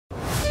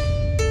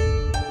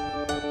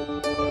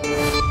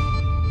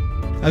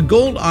A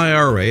gold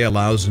IRA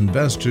allows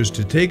investors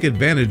to take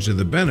advantage of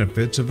the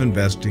benefits of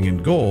investing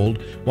in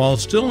gold while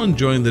still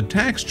enjoying the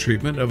tax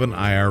treatment of an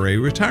IRA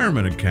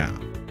retirement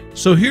account.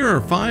 So here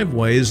are 5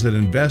 ways that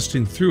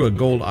investing through a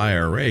gold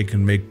IRA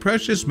can make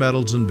precious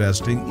metals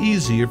investing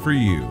easier for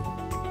you.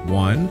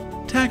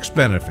 1. Tax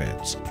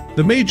benefits.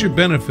 The major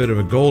benefit of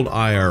a gold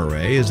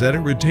IRA is that it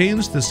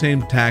retains the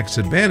same tax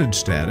advantage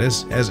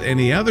status as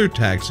any other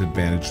tax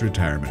advantage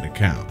retirement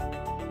account.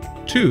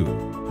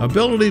 2.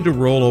 Ability to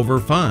roll over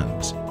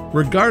funds.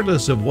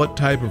 Regardless of what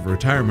type of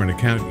retirement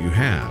account you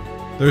have,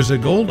 there's a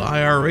gold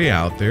IRA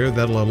out there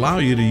that'll allow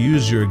you to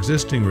use your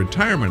existing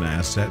retirement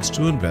assets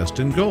to invest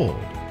in gold.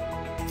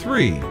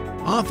 3.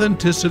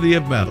 Authenticity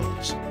of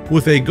metals.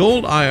 With a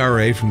gold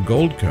IRA from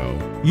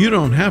Goldco, you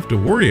don't have to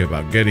worry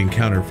about getting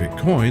counterfeit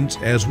coins,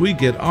 as we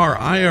get our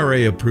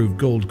IRA-approved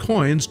gold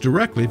coins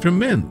directly from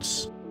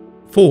mints.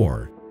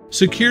 4.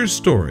 Secure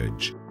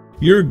storage.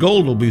 Your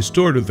gold will be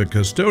stored with a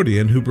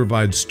custodian who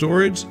provides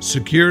storage,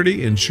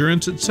 security,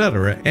 insurance,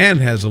 etc., and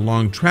has a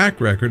long track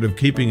record of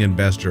keeping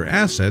investor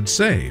assets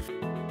safe.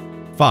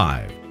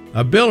 5.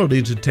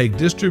 Ability to take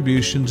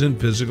distributions in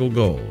physical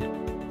gold.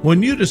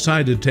 When you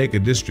decide to take a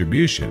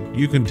distribution,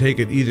 you can take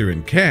it either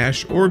in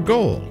cash or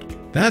gold.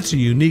 That's a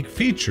unique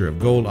feature of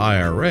gold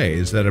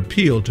IRAs that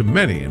appeal to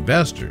many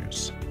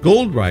investors.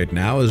 Gold right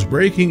now is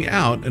breaking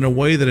out in a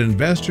way that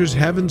investors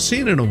haven't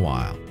seen in a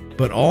while,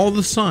 but all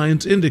the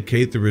signs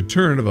indicate the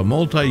return of a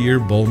multi-year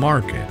bull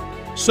market.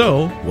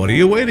 So, what are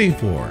you waiting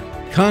for?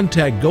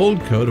 Contact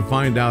Goldco to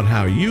find out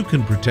how you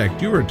can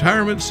protect your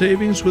retirement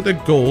savings with a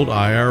gold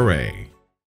IRA.